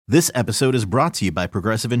This episode is brought to you by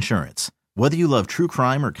Progressive Insurance. Whether you love true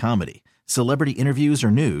crime or comedy, celebrity interviews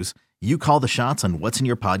or news, you call the shots on what's in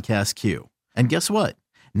your podcast queue. And guess what?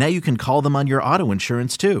 Now you can call them on your auto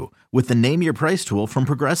insurance too with the Name Your Price tool from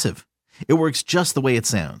Progressive. It works just the way it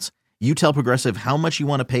sounds. You tell Progressive how much you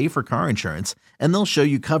want to pay for car insurance, and they'll show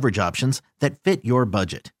you coverage options that fit your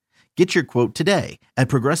budget. Get your quote today at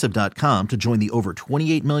Progressive.com to join the over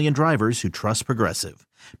 28 million drivers who trust Progressive.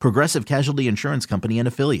 Progressive Casualty Insurance Company and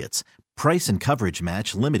Affiliates. Price and coverage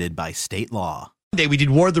match limited by state law. We did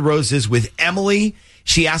War of the Roses with Emily.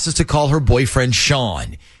 She asked us to call her boyfriend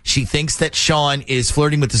Sean. She thinks that Sean is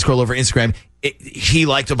flirting with this girl over Instagram. He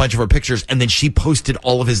liked a bunch of her pictures, and then she posted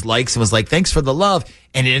all of his likes and was like, thanks for the love.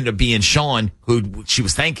 And it ended up being Sean who she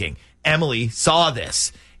was thanking. Emily saw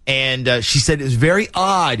this. And she said it was very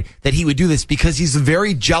odd that he would do this because he's a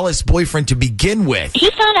very jealous boyfriend to begin with. He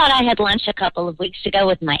found out I had lunch a couple of weeks ago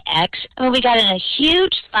with my ex, and we got in a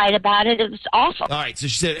huge fight about it. It was awful. All right, so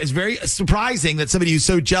she said it's very surprising that somebody who's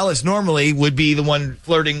so jealous normally would be the one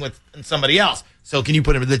flirting with somebody else. So can you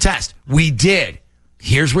put him to the test? We did.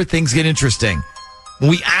 Here's where things get interesting. When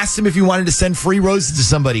we asked him if he wanted to send free roses to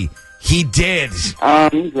somebody, he did.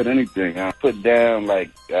 He put anything. I put down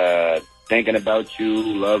thinking about you,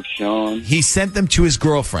 love Sean. He sent them to his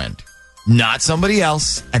girlfriend, not somebody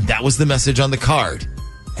else, and that was the message on the card.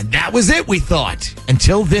 And that was it, we thought,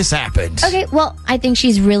 until this happened. Okay, well, I think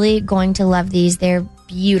she's really going to love these. They're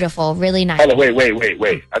beautiful, really nice. Hold on,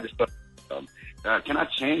 wait. I just thought, can I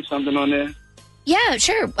change something on there? Yeah,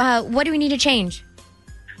 sure. What do we need to change?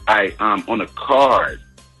 On the card,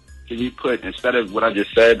 can you put, instead of what I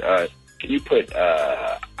just said, can you put,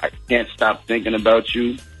 I can't stop thinking about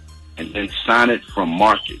you? And then sign it from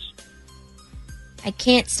Marcus. I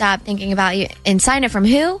can't stop thinking about you. And sign it from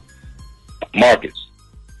who?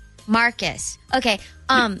 Marcus. Okay.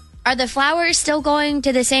 Are the flowers still going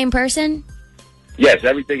to the same person? Yes,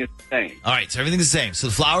 everything is the same. All right, so everything's the same. So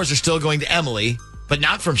the flowers are still going to Emily, but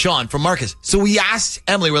not from Sean, from Marcus. So we asked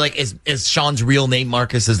Emily, we're like, is Sean's real name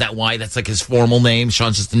Marcus? Is that why? That's like his formal name?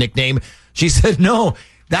 Sean's just a nickname? She said, no.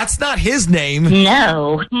 That's not his name.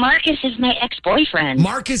 No. Marcus is my ex-boyfriend.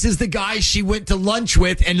 Marcus is the guy she went to lunch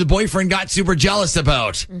with and the boyfriend got super jealous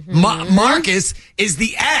about. Marcus is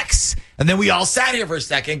the ex. And then we all sat here for a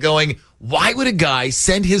second going, why would a guy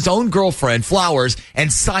send his own girlfriend flowers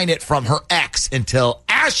and sign it from her ex? Until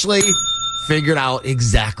Ashley figured out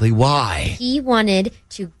exactly why. He wanted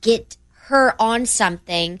to get her on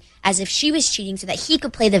something as if she was cheating so that he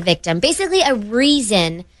could play the victim. Basically a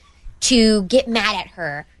reason to get mad at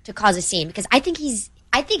her to cause a scene, because I think he's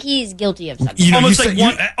guilty of something. You know,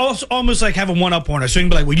 almost like having one up on her. So you can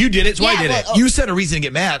be like, well, you did it, so I did it. You said a reason to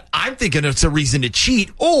get mad. I'm thinking it's a reason to cheat,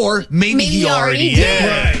 or maybe he already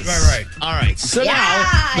did. Right. All right. So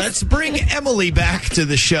now let's bring Emily back to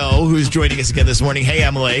the show, who's joining us again this morning. Hey,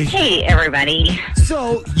 Emily. Hey, everybody.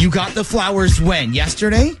 So you got the flowers when?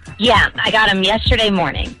 Yesterday? Yeah, I got them yesterday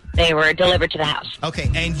morning. They were delivered to the house.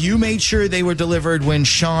 Okay, and you made sure they were delivered when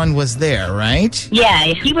Sean was there, right? Yeah,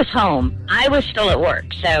 he was home. I was still at work,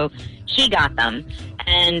 so he got them.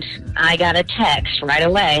 And I got a text right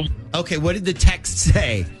away. Okay, what did the text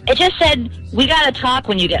say? It just said, we got to talk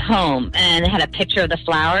when you get home. And it had a picture of the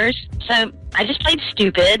flowers. So I just played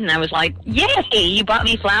stupid, and I was like, yay, you bought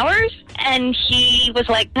me flowers? And he was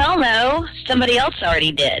like, hell no, somebody else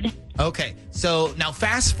already did. Okay, so now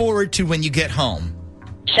fast forward to when you get home.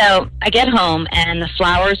 So I get home, and the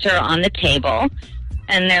flowers are on the table,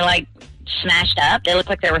 and they're, like, smashed up. They look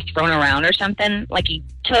like they were thrown around or something. Like he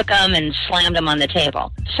took them and slammed them on the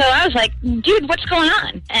table. So I was like, dude, what's going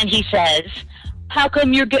on? And he says, how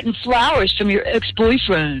come you're getting flowers from your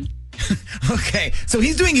ex-boyfriend? Okay, so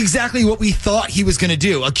he's doing exactly what we thought he was going to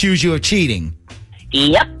do, accuse you of cheating.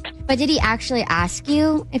 Yep. But did he actually ask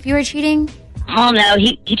you if you were cheating? Oh, no.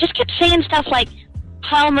 He just kept saying stuff like,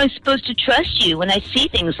 how am I supposed to trust you when I see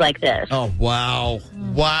things like this? Oh, wow.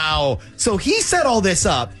 Wow. So he set all this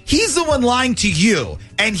up. He's the one lying to you,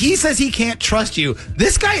 and he says he can't trust you.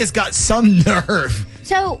 This guy has got some nerve.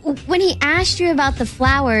 So when he asked you about the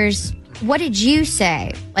flowers, what did you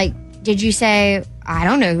say? Like, did you say, I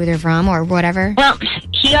don't know who they're from or whatever? Well,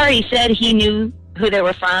 he already said he knew who they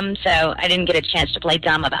were from, so I didn't get a chance to play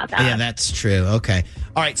dumb about that. Yeah, that's true. Okay.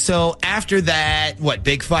 All right, so after that, what,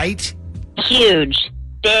 big fight? Huge,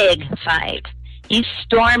 big fight. He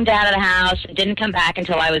stormed out of the house and didn't come back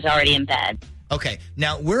until I was already in bed. Okay,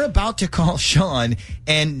 now we're about to call Sean,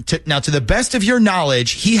 and to the best of your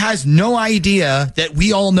knowledge, he has no idea that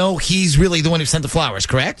we all know he's really the one who sent the flowers,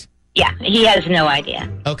 correct? Yeah, he has no idea.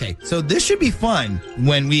 Okay, so this should be fun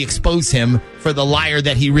when we expose him for the liar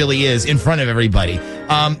that he really is in front of everybody.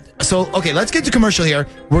 Okay, let's get to commercial here.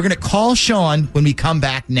 We're going to call Sean when we come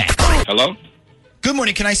back next. Hello? Good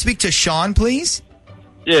morning. Can I speak to Sean, please?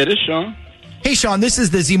 Yeah, this is Sean. Hey, Sean, this is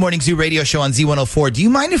the Z Morning Zoo radio show on Z104. Do you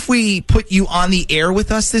mind if we put you on the air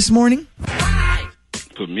with us this morning?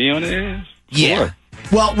 Put me on the air? Yeah. What?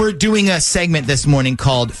 Well, we're doing a segment this morning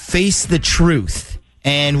called Face the Truth.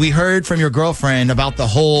 And we heard from your girlfriend about the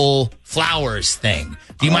whole flowers thing.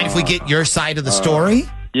 Do you mind if we get your side of the story?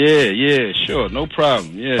 Yeah, sure. No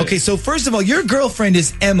problem. Yeah. Okay, so first of all, your girlfriend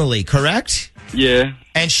is Emily, correct? Yeah.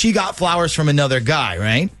 And she got flowers from another guy,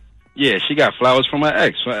 right? Yeah, she got flowers from her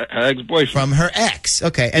ex-boyfriend. From her ex.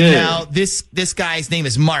 Okay. And now this guy's name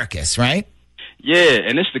is Marcus, right? Yeah,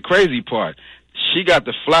 and it's the crazy part. She got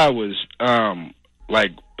the flowers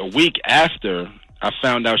like a week after I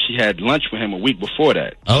found out she had lunch with him a week before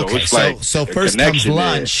that. Okay, so it's like so first comes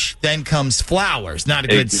lunch, then comes flowers. Not a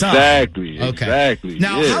good sign. Exactly.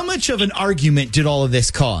 Now, how much of an argument did all of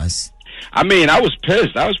this cause? I mean, I was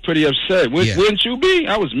pissed. I was pretty upset. Wouldn't you be?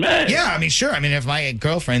 I was mad. Yeah, I mean, sure. I mean, if my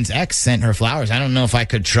girlfriend's ex sent her flowers, I don't know if I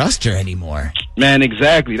could trust her anymore. Man,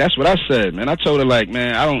 exactly. That's what I said, man. I told her, like,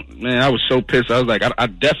 I was so pissed. I was like, I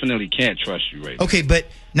definitely can't trust you right now. Okay, but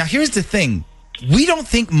now here's the thing. We don't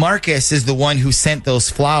think Marcus is the one who sent those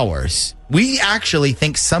flowers. We actually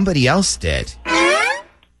think somebody else did.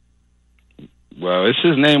 Well, it's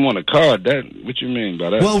his name on the card. What you mean by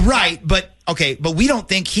that? Well, right, but we don't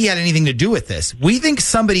think he had anything to do with this. We think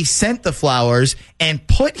somebody sent the flowers and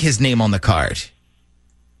put his name on the card.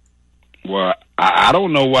 Well, I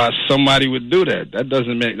don't know why somebody would do that. That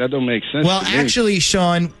don't make sense. Well, actually,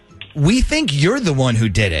 Sean, we think you're the one who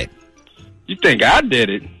did it. You think I did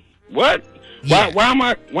it? What? Yeah. Why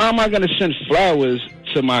am I going to send flowers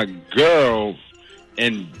to my girl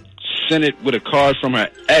and send it with a card from her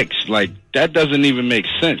ex? Like, that doesn't even make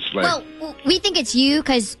sense. Like, well, we think it's you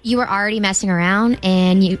because you were already messing around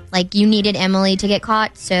and you needed Emily to get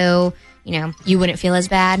caught, so you wouldn't feel as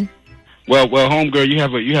bad. Well, homegirl,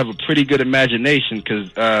 you have a pretty good imagination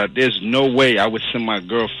because there's no way I would send my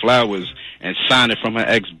girl flowers and sign it from her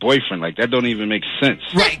ex-boyfriend. Like, that don't even make sense.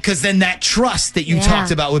 Right, because then that trust that you talked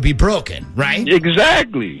about would be broken, right?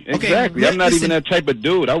 Exactly. Okay, I'm not even that type of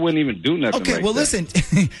dude. I wouldn't even do nothing Okay, like well, that. listen.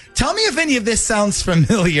 Tell me if any of this sounds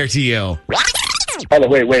familiar to you. Hold on,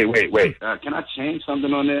 wait. Can I change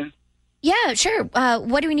something on there? Yeah, sure.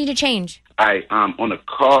 What do we need to change? On the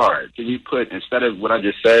card, can you put, instead of what I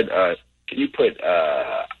just said, can you put,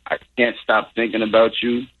 I can't stop thinking about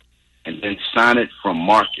you, and then sign it from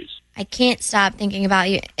Marcus? I can't stop thinking about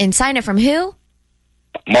you. And sign it from who?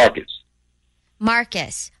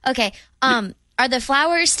 Marcus. Okay. Are the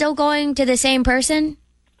flowers still going to the same person?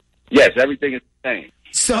 Yes, everything is the same.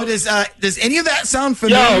 So does any of that sound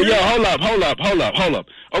familiar? Yo, hold up.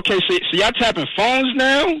 Okay, so y'all tapping phones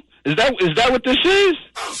now? Is that what this is?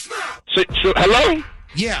 So hello?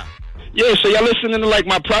 Yeah. Yeah, so y'all listening to, like,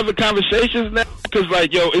 my private conversations now? Because,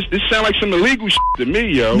 like, yo, it sound like some illegal shit to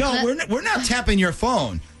me, yo. No, we're not tapping your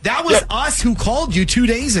phone. That was us who called you 2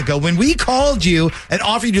 days ago. When we called you and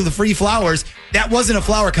offered you the free flowers, that wasn't a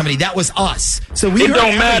flower company. That was us. So we heard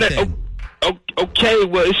don't matter. everything. Okay,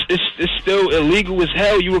 well, it's still illegal as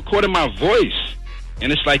hell. You recorded my voice.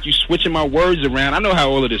 And it's like you switching my words around. I know how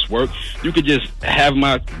all of this works. You could just have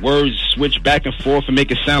my words switch back and forth and make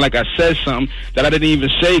it sound like I said something that I didn't even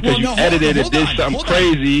say because you edited it, did something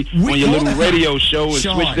crazy on your little radio show and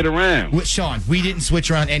switched it around. Sean, we didn't switch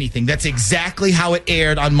around anything. That's exactly how it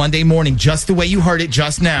aired on Monday morning, just the way you heard it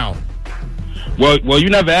just now. Well, you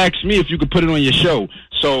never asked me if you could put it on your show.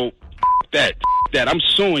 So, that. I'm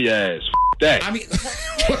suing your ass. That. I mean,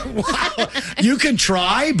 wow. You can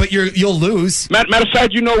try, but you'll lose. Matter of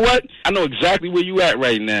fact, you know what? I know exactly where you at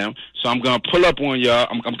right now, so I'm gonna pull up on y'all.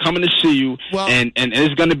 I'm coming to see you, and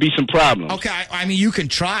there's gonna be some problems. Okay, I mean, you can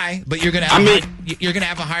try, but you're gonna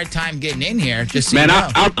have a hard time getting in here. Just so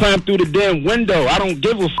I'll climb through the damn window. I don't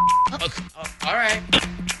give a all right.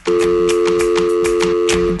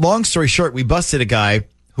 Long story short, we busted a guy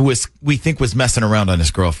who we think was messing around on his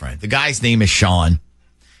girlfriend. The guy's name is Sean.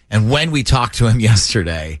 And when we talked to him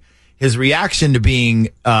yesterday, his reaction to being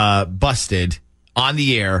busted on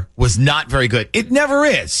the air was not very good. It never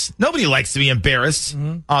is. Nobody likes to be embarrassed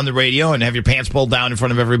on the radio and have your pants pulled down in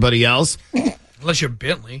front of everybody else. Unless you're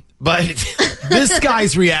Bentley. But this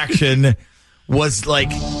guy's reaction was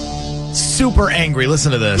like super angry.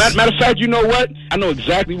 Listen to this. Matter of fact, you know what? I know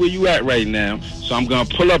exactly where you at right now, so I'm gonna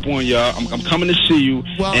pull up on y'all. I'm coming to see you,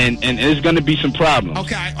 Well- and it's gonna be some problems.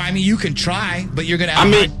 Okay, I mean, you can try, but you're gonna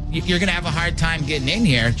have you're gonna have a hard time getting in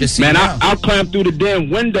here. Just so Man, you know. I'll climb through the damn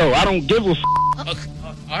window. I don't give a Okay.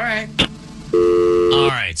 All right. All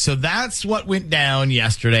right, so that's what went down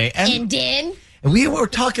yesterday. And then And we were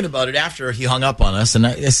talking about it after he hung up on us, and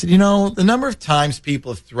I said, the number of times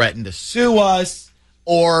people have threatened to sue us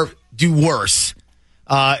or do worse,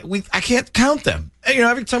 I can't count them.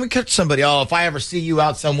 Every time we catch somebody, if I ever see you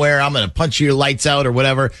out somewhere, I'm going to punch your lights out or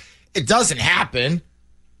whatever. It doesn't happen,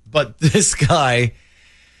 but this guy,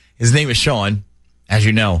 his name is Sean, as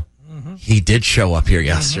you know, he did show up here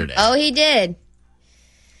yesterday. oh, he did.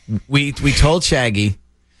 We told Shaggy,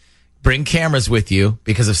 bring cameras with you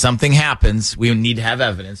because if something happens, we need to have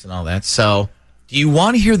evidence and all that. So, do you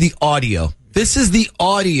want to hear the audio? This is the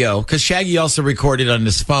audio because Shaggy also recorded on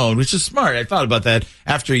his phone, which is smart. I thought about that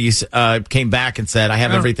after you came back and said, I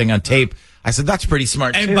have everything on tape. I said, that's pretty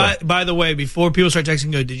smart, And too. by the way, before people start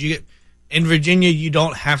texting, did you get in Virginia? You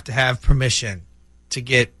don't have to have permission to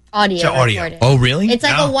get Audio. to audio. recorded. Oh, really? It's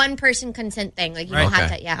like No. a one-person consent thing. Like, you don't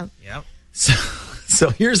have to, yeah. Yep. So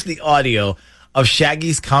here's the audio of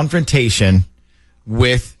Shaggy's confrontation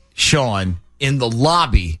with Sean in the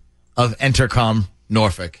lobby of Entercom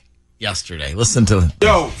Norfolk yesterday. Listen to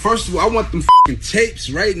Yo, first of all, I want them f***ing tapes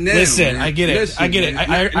right now. Listen, man. I get it. Listen, I get it.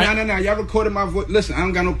 man. No. Y'all recorded my voice. Listen, I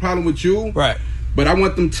don't got no problem with you. Right. But I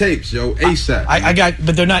want them tapes, yo, ASAP.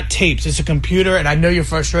 But they're not tapes. It's a computer, and I know you're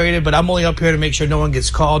frustrated, but I'm only up here to make sure no one gets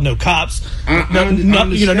called, no cops, nothing going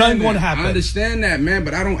to happen. I understand that, man,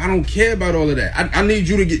 but I don't care about all of that. I need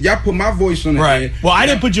you to y'all put my voice on the Right. air. Well, I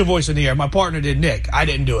didn't put your voice in the air. My partner did, Nick. I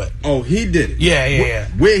didn't do it. Oh, he did it. Yeah.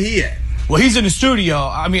 Where he at? Well, he's in the studio.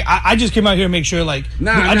 I mean, I just came out here to make sure, I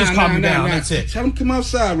just calmed him down. That's it. Tell him come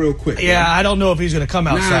outside real quick. Yeah, I don't know if he's going to come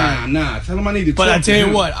outside. Nah. Tell him I need to But talk I to tell you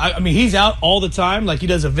him. what, I mean, he's out all the time. Like, he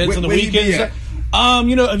does events on the Where he be weekends. at?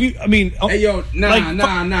 Hey, Hey, yo,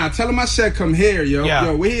 nah. Tell him I said come here, yo. Yeah.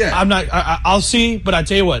 Yo, where he at? I'm not. I'll see, but I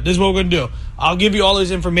tell you what, this is what we're gonna do. I'll give you all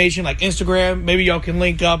his information, like Instagram. Maybe y'all can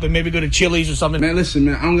link up and maybe go to Chili's or something. Man, listen,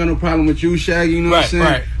 man. I don't got no problem with you, Shaggy. You know what I'm saying?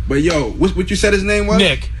 Right. But yo, what you said his name was?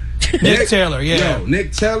 Nick Taylor. Yeah, Yo,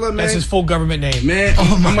 Nick Taylor, man. that's his full government name. Man,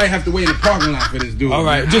 I might have to wait in the parking lot for this dude. All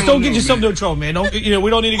right, man. just I don't get know, yourself man. into trouble, man. Don't. We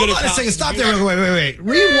don't need to go to. Hold on a second. Stop there. Wait.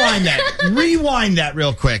 Rewind that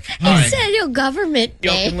real quick. All He right. said your government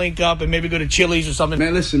Y'all day. can link up and maybe go to Chili's or something.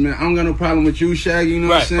 Man, listen, man. I don't got no problem with you, Shaggy. You know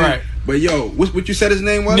what I'm saying? Right. But yo, what you said his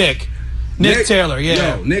name was? Nick Taylor.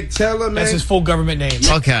 Yeah, Yo, Nick Taylor, man. that's his full government name.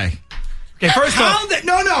 Okay. Okay, first off,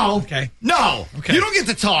 No. Okay. No. Okay. You don't get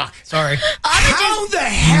to talk. sorry. How the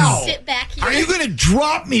hell Sit back here. are you going to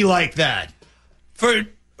drop me like that?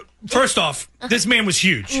 First off, this man was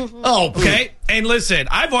huge. Oh, Okay? And listen,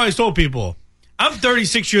 I've always told people, I'm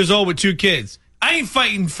 36 years old with 2 kids. I ain't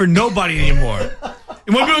fighting for nobody anymore.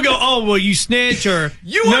 And when people go, oh, well, you snitch or... are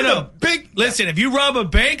the big... Listen, if you rob a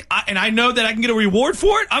bank and I know that I can get a reward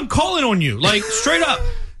for it, I'm calling on you. Like, straight up.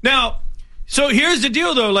 Now, so here's the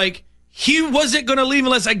deal, though. Like, he wasn't going to leave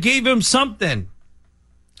unless I gave him something.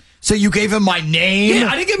 So you gave him my name? Yeah,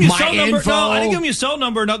 I didn't give him your my cell number. info? No, I didn't give him your cell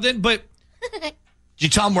number or nothing. But, Did you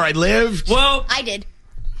tell him where I lived? well, I did.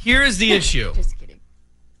 here's the issue. Just kidding.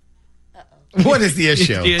 What is the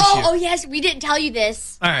issue? The issue. Oh, yes. We didn't tell you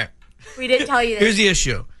this. All right. We didn't tell you this. Here's the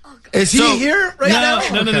issue. Is he So- here right now?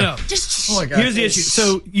 No. Just Oh my God. Here's the issue.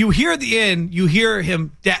 So you hear at the end, you hear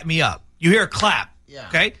him dap me up. You hear a clap. Yeah.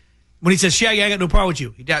 Okay? When he says, Shaggy, I got no problem with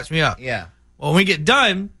you. He daps me up. Yeah. Well, when we get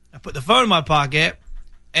done, I put the phone in my pocket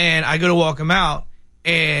and I go to walk him out.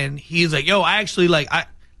 And he's like, yo, I actually I'm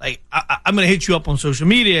going to hit you up on social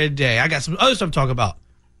media today. I got some other stuff to talk about.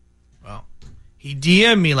 Well, he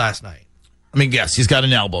DM'd me last night. I mean, yes, he's got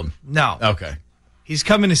an album. No. Okay. He's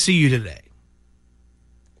coming to see you today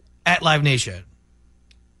at Live Nation.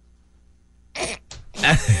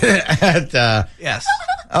 Yes.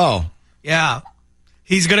 Oh. Yeah.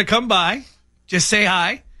 He's going to come by. Just say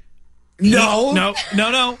hi. No. No.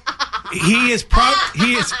 He has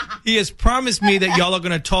promised me that y'all are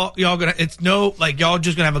going to talk. Y'all just going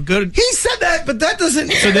to have a good. He said that, but that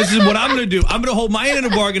doesn't... So this is what I'm going to do. I'm going to hold my end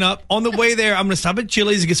of the bargain up. On the way there, I'm going to stop at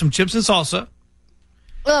Chili's and get some chips and salsa.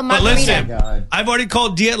 Oh, But listen, God. I've already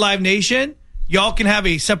called D at Live Nation. Y'all can have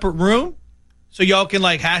a separate room so y'all can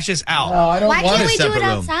hash this out. I don't Why want can't a we do separate it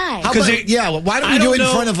room. outside? How 'Cause about, why don't I we do don't it in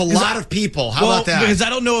know, front of a 'cause lot of people? How about that? Because I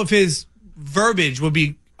don't know if his verbiage would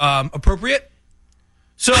be appropriate.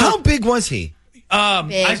 So How big was he? Big.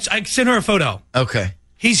 I sent her a photo. Okay.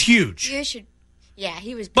 He's huge. You should. Yeah,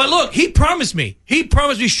 he was. But look, he promised me. He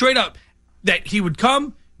promised me straight up that he would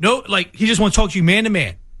come, No, like, he just wants to talk to you man to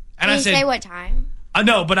man. And Did I he said, say what time? I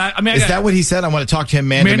know, but I mean, Is that what he said? I want to talk to him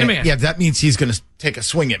man to man. Yeah, that means he's going to take a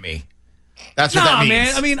swing at me. That's what that means.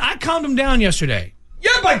 man. I mean, I calmed him down yesterday.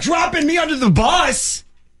 Yeah, by dropping me under the bus.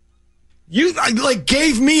 You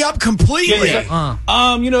gave me up completely. If you,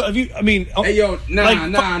 I mean, hey, yo,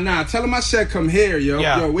 nah. Tell him I said come here, yo.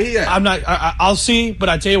 Yeah. Yo, where he at? I'm not. I'll see, but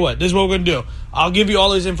I tell you what, this is what we're gonna do. I'll give you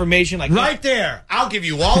all his information, like right there. I'll give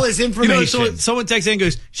you all his information. Someone texts in and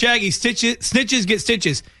goes, Shaggy, snitches get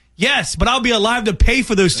stitches. Yes, but I'll be alive to pay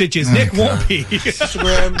for those stitches. Nick won't be.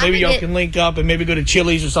 Maybe y'all can link up and maybe go to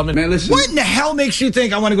Chili's or something. Man, listen. What in the hell makes you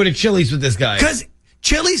think I want to go to Chili's with this guy? Because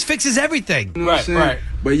Chili's fixes everything. You know right.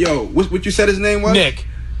 But yo, what you said his name was? Nick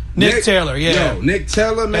Taylor, yeah. Yo, Nick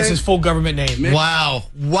Taylor, man. That's his full government name. Man. Wow.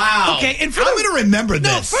 Okay, and I'm going to remember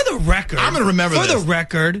this. No, for the record. I'm going to remember this. For the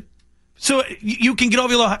record, so you can get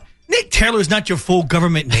over your little... Nick Taylor is not your full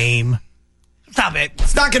government name. Stop it.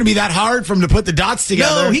 It's not going to be that hard for him to put the dots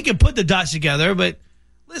together. No, he can put the dots together, but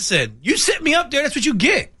listen, you set me up there, that's what you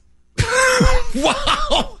get.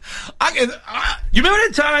 Wow. You remember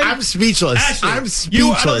that time? I'm speechless. Ashley, I'm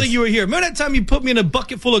speechless. I don't think you were here. Remember that time you put me in a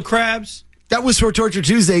bucket full of crabs? That was for Torture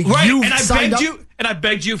Tuesday. Right, You and signed up. I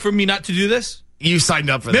begged you for me not to do this? You signed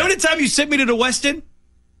up for that. Remember the time you sent me to the Westin?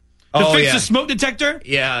 To fix the smoke detector?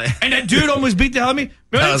 Yeah. And that dude almost beat the hell out of me?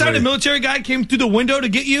 Remember the time the military guy came through the window to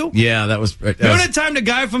get you? Yeah, that was... Remember that time the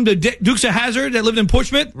guy from the Dukes of Hazzard that lived in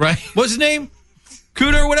Portsmouth? Right. What's his name?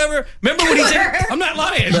 Cooter or whatever? Remember what he said? I'm not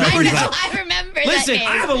lying. I remember Listen, that name.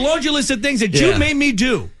 I have a laundry list of things that you made me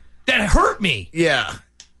do that hurt me. Yeah.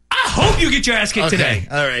 I hope you get your ass kicked today.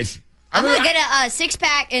 All right. I'm going to get a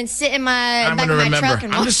six-pack and sit in my back of my remember. truck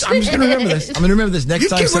and I'm just going to remember this. I'm going to remember this next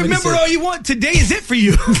time. You can remember all you want. Today is it for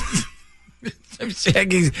you.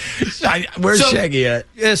 Shaggy's. Where's Shaggy at?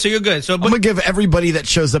 Yeah, so you're good. So I'm going to give everybody that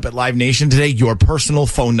shows up at Live Nation today your personal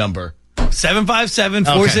phone number.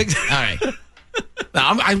 757-46. All right. No,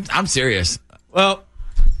 I'm serious. Well,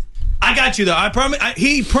 I got you though. I promise.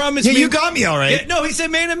 He promised me. You got me all right. Yeah, no, he said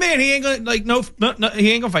man to man. He ain't gonna no.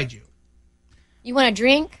 He ain't gonna fight you. You want a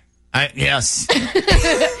drink? Yes.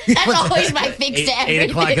 That's always my fix to everything. 8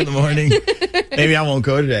 o'clock in the morning. Maybe I won't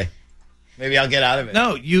go today. Maybe I'll get out of it.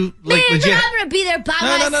 No, you Man, legit. I'm gonna be there by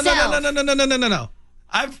myself.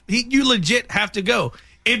 No. You legit have to go.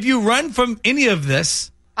 If you run from any of this,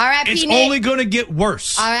 R.I.P. it's Nick. only going to get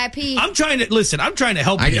worse. R.I.P. I'm trying to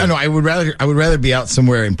help you. I would rather be out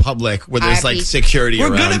somewhere in public where there's like security We're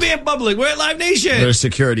around. going to be in public. We're at Live Nation. There's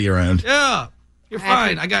security around. Yeah. You're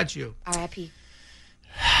fine. I got you. R.I.P.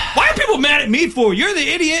 Why are people mad at me for? You're the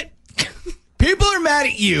idiot. People are mad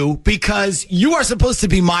at you because you are supposed to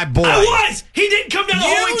be my boy. I was. He didn't come down the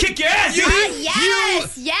hallway and kick your ass.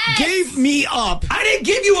 Yes. Gave me up. I didn't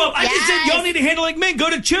give you up. I just said y'all need to handle like men.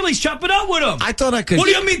 Go to Chili's, chop it up with him. I thought I could. What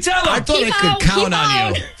do you mean tell him? I thought I could count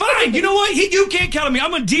on you. Fine. You know what? You can't count on me.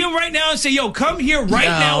 I'm going to DM right now and say, yo, come here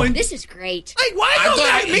now. And this is great. Like, why don't you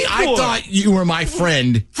at me for? I thought you were my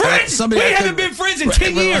friend. Friends? We haven't been friends in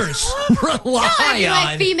 10 years. Rely on.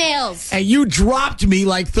 Like females. And you dropped me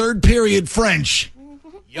like third period French.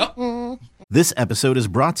 Yep. This episode is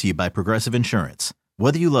brought to you by Progressive Insurance.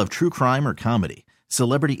 Whether you love true crime or comedy,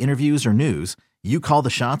 celebrity interviews or news, you call the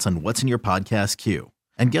shots on what's in your podcast queue.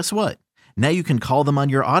 And guess what? Now you can call them on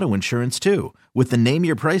your auto insurance too with the Name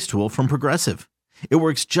Your Price tool from Progressive. It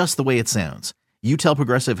works just the way it sounds. You tell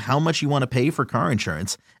Progressive how much you want to pay for car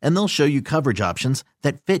insurance, and they'll show you coverage options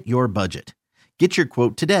that fit your budget. Get your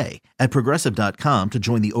quote today at Progressive.com to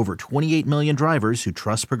join the over 28 million drivers who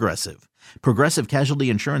trust Progressive. Progressive Casualty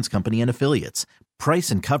Insurance Company and Affiliates. Price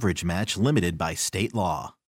and coverage match limited by state law.